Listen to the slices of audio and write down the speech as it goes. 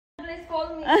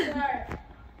call me, sir.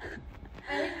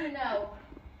 I need you now.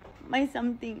 May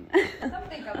something.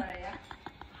 Something ka, Maria?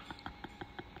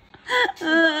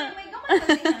 May gamay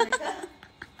ka siya.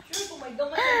 Sure kung may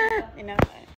gamay ka siya.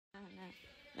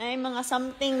 May mga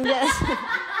something, yes.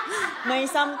 May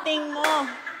something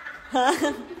mo.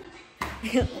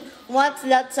 What's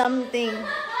that something?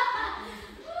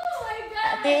 Oh my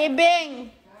God! Ate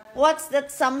Ibing, what's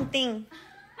that something?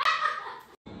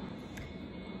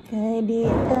 Kay di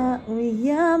ka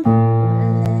uyab,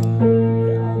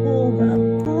 walay kahog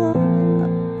ako,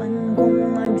 apan kong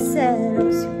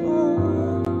magselos ko.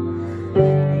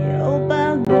 Ayaw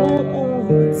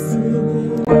pag-uot,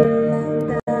 sige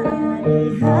lang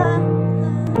tariha.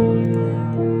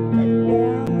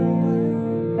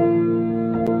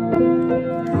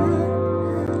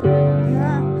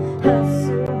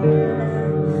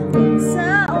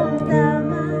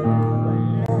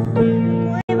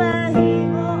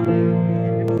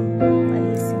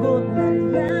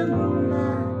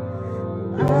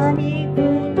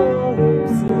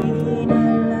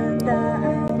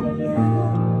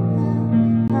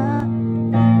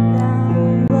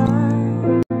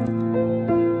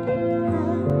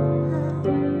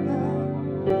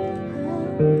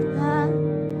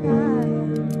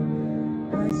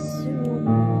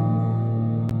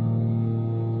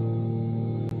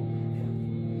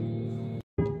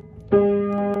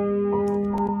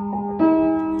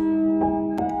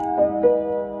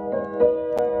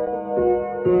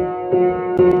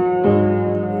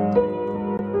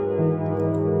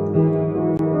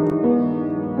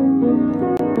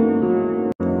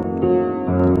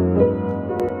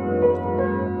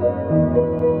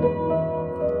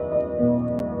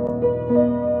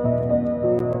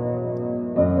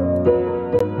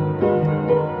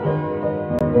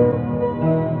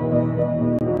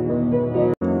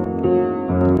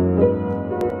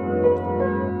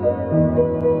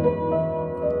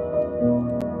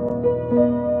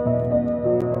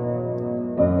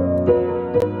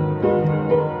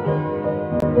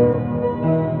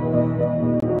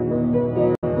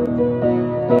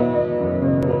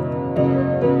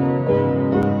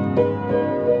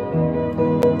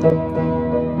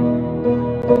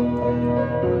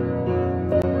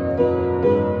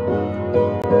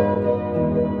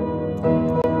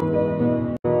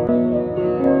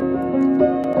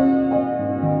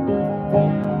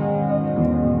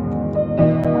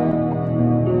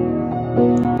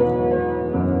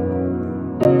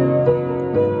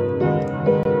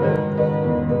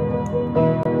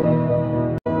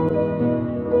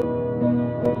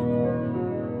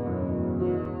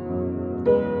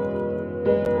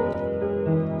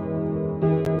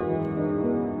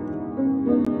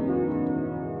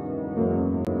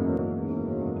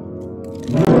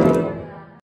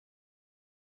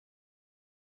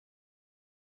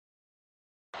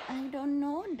 I don't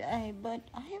know, Dai, but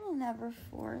I will never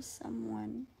force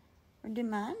someone or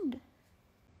demand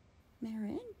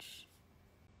marriage.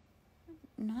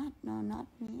 Not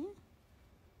me.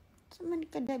 So man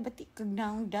ka, Dai, ba't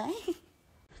ikagnaong, Dai?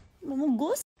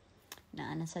 Mamugos?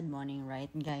 Naanasad morning,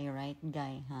 right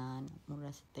guy, ha?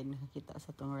 Mura sa tayo nakakita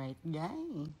sa tong right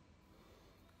guy.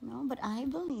 No, but I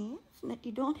believe that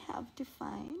you don't have to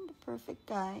find the perfect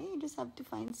guy. You just have to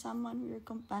find someone who you're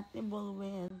compatible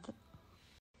with.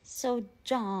 So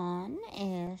John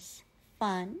is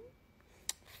funny,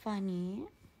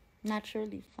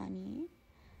 naturally funny,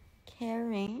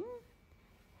 caring,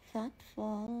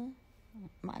 thoughtful,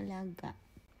 maalaga.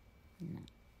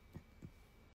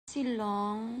 Si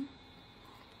Long,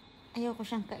 ayoko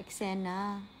siyang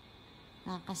ka-eksena.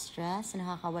 Nakaka-stress,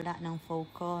 nakakawala ng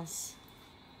focus.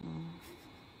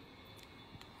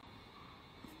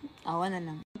 Awa na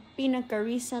lang.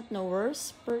 Pinagka-recent na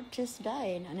worst purchase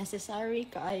dahil na necessary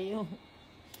kaayo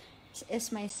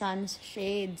is my son's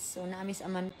shades. So namis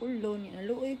aman pulo ni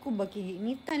naluoy ko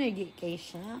bagiginitan nagi kay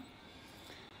siya.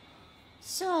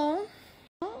 So,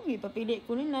 ipapili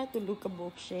ko nila tulo ka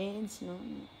book shades, no.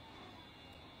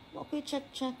 Okay,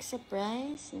 check sa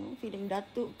price, no? Feeling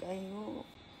dato kayo.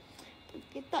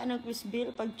 Pagkita na Chris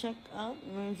Bill pag check out,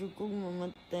 medyo kong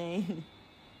mamatay.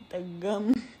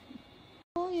 Tagam.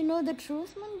 Oh, you know the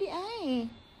truth man di ay.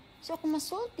 So kung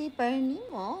masulti para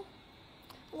nimo,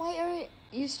 why are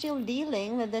you still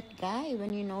dealing with that guy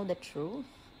when you know the truth?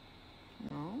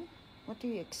 No? What are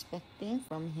you expecting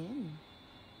from him?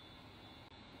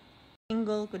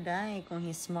 Single ko dai kung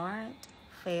he's smart,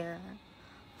 fair,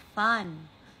 fun,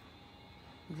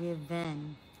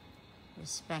 driven,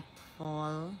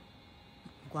 respectful,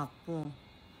 guwapo.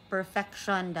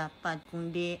 Perfection dapat,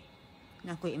 kundi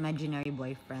na ko imaginary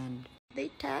boyfriend. They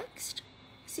text,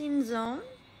 scene zone,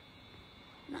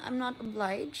 I'm not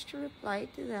obliged to reply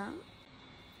to them.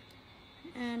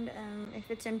 And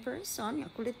if it's in person,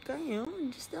 kulit kayo,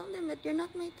 just tell them that you're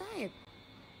not my type.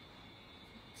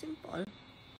 Simple.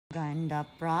 Ganda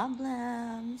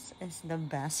problems is the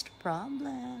best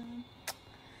problem.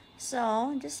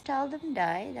 So, just tell them,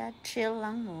 Day, that chill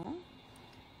lang mo.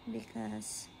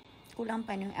 Because kulang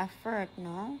pa yung effort,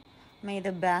 no? May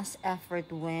the best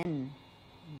effort win.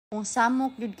 Kung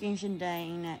samok yun kayo siya,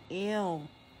 Day, na ew,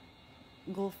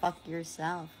 go fuck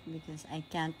yourself because I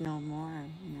can't no more,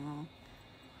 you know?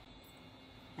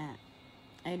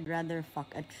 I'd rather fuck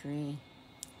a tree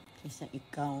kaysa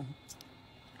ikaw.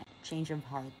 Change of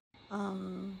heart.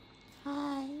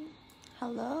 Hi.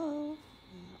 Hello.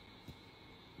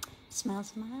 Smile.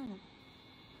 Hello.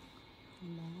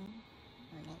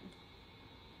 Alright.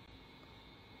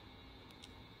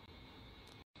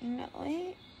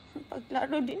 Oy,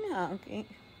 pagklaro din ha, okay?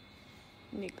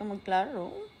 Hindi ka magklaro.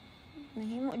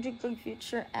 Nahimo jud kag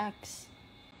future ex.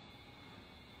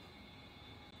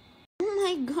 Oh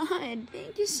my God,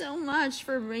 thank you so much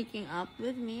for breaking up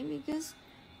with me because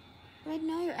right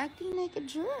now you're acting like a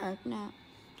jerk na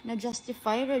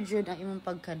justify ra jud ang imong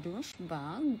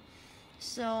pagka-douchebag.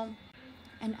 So,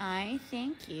 and I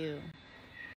thank you.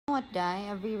 You know what, Dai?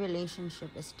 Every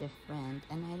relationship is different,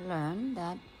 and I learned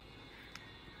that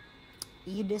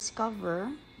you discover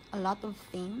a lot of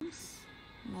things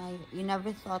na you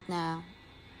never thought na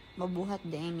mabuhat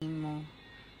din mo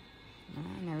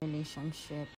in a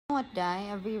relationship. You know what, Dai?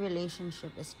 Every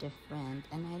relationship is different,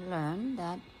 and I learned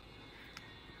that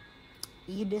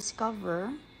you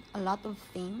discover a lot of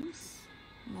things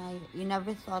na you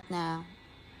never thought na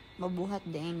mabuhat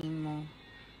din mo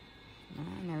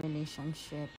in a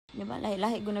relationship. Diba?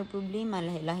 Lahi-lahi ko na problema,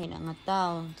 lahi-lahi na nga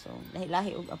tao. So,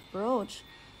 lahi-lahi og approach.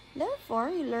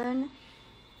 Therefore, you learn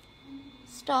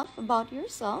stuff about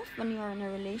yourself when you're in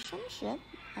a relationship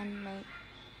and like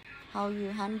how you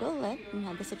handle it and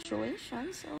how the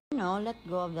situation. So, let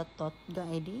go of that thought, the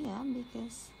idea,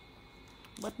 because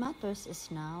what matters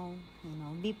is now,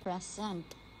 be present.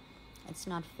 It's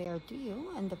not fair to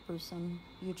you and the person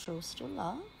you chose to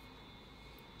love.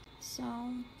 So,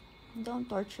 don't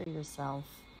torture yourself.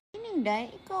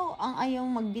 Day, ikaw ang ayaw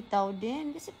magbitaw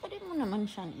din kasi pwede mo naman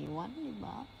siyang iwan, di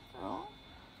ba? Pero,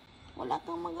 wala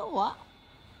kang magawa.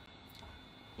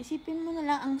 Isipin mo na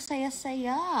lang ang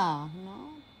saya-saya,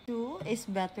 no? 2 is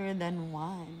better than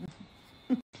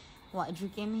 1. Wa,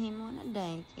 jukim himo na,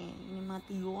 Day, kay ini mga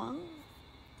tiguang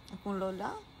akong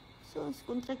lola. So,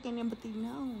 kontra kay niya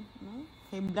batignaw, no?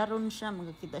 Kay blaron siya,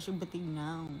 magkakita siya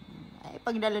batignaw. Ay,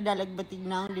 pagdala-dalag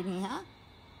batignaw din ha?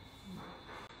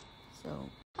 So,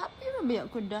 happy na ba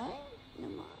ako, Day?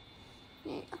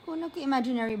 Ako na ko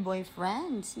imaginary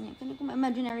boyfriends. Ako na ko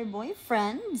imaginary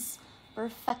boyfriends.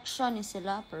 Perfection ni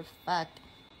sila, perfect.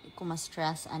 Hindi ko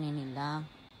ma-stress ani nila.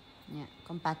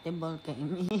 Compatible kay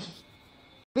me.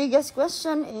 Biggest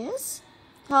question is,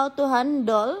 how to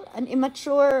handle an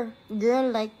immature girl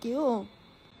like you?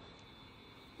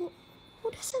 Who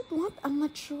doesn't want a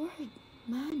matured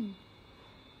man?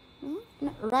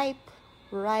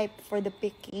 Ripe for the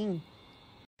picking.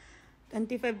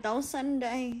 25,000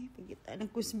 Day. Pagkita ng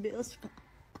kusbills.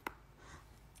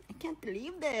 I can't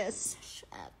believe this.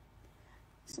 Shit.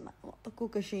 Ako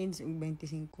ka shades yung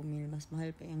 25,000. Mas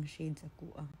mahal pa yung shades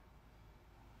ako ah.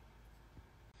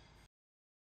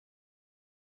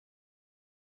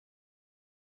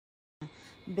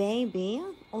 Baby,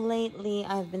 lately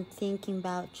I've been thinking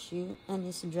about you and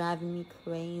it's driving me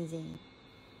crazy.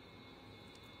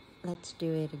 Let's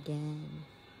do it again.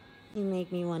 You make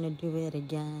me want to do it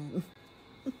again.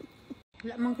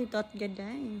 Wala man ko'y thought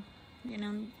gaday.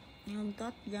 Yung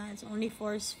thought ga, it's only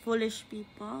for foolish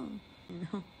people.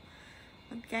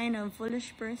 What kind of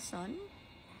foolish person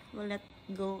will let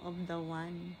go of the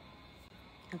one?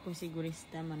 Ako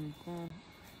sigurista man ko.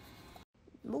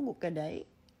 Bugo ka, Day.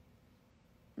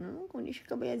 No? Kung di siya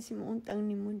kabayad si mong utang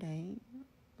ni mo, Day,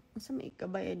 masa may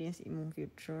kabayad niya sa imong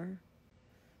future.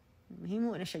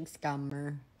 Mahimo na siyang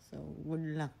scammer. So,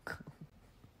 good luck.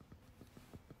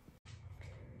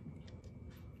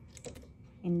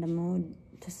 In the mood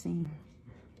to sing.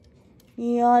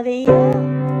 You're the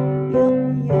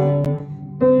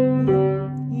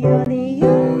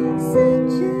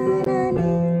oxygen I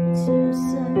need to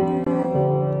survive.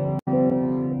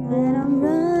 When I'm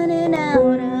running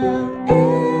out of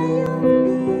air, you'll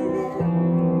be there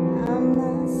on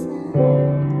my side.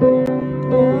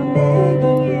 I'm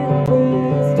begging you,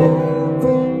 please don't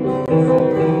take me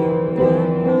away.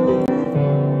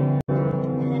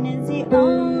 And it's the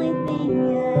only thing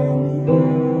I need.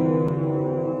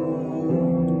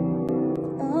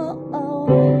 Oh,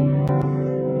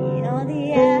 you're the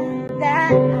air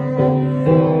that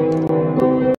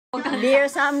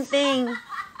something.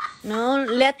 No,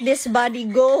 let this body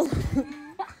go.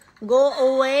 Go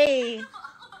away.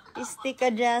 Pisti ka,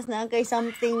 Jazz, na kay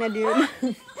something na din.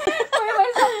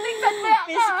 May something ka ba?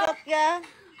 Piskot ka.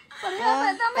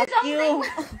 Fuck You.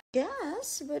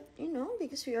 Yes, but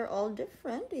because we are all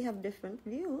different, we have different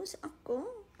views. Ako,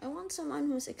 I want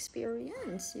someone who's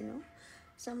experienced,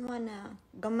 Someone na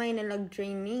gamay na lang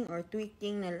training or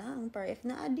tweaking na lang. Para if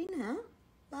naadin ha,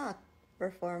 back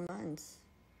performance.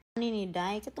 Ni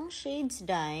Dai, katong shades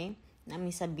Dai,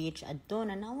 nami sa beach adto,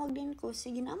 nanawag din ko,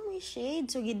 sige na mo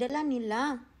shades. So gidala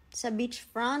nila sa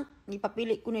beachfront.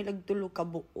 Gipapili ko nilag tulo ka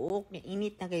buok,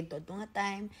 init na kay to nga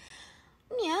time.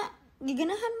 Niya,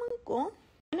 giganahan man ko.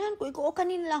 Ganahan ko, iko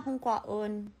kanin lang akong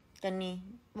kwaon. Kani,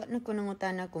 wat na ko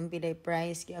nangutana kung piday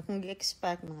price. Kaya akong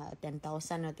gi-expect mga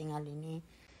 10,000 na tingali ni.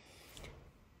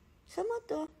 Sama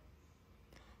to.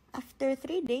 After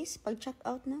 3 days, pag-check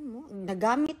out na mo,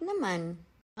 nagamit naman.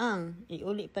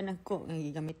 Iuli pa na ko.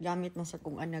 Gamit-gamit na sa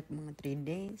kong anak mga 3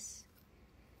 days.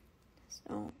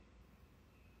 So,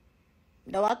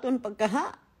 dawaton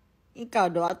pagkaha. Ikaw,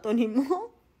 dawaton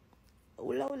mo.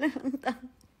 Ulaw lang ta.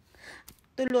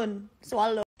 Tulon,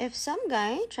 swallow. If some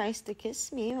guy tries to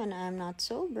kiss me when I'm not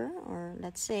sober, or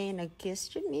let's say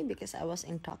nag-kissed me because I was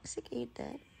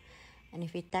intoxicated, and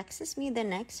if he texts me the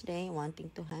next day wanting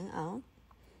to hang out,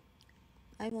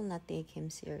 I will not take him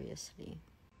seriously.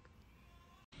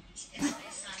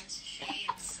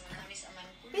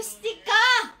 Pistika!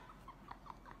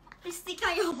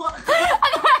 Pistika yung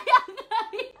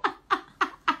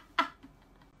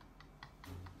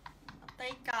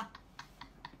Patay ka.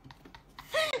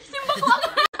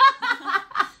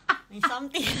 May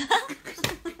something.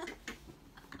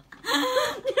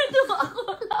 Dito ako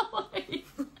laway.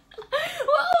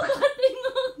 Wow,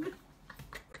 katingog.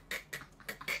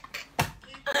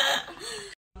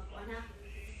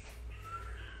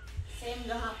 Same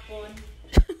gahapon.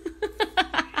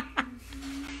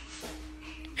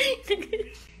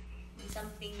 May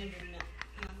something na dun na.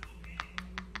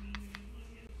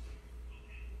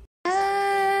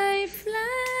 I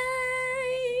fly.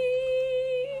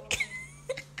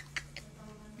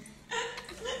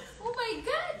 Oh my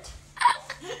God!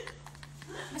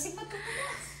 Masig pa ito.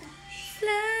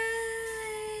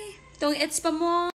 Fly. Itong it's pa mo.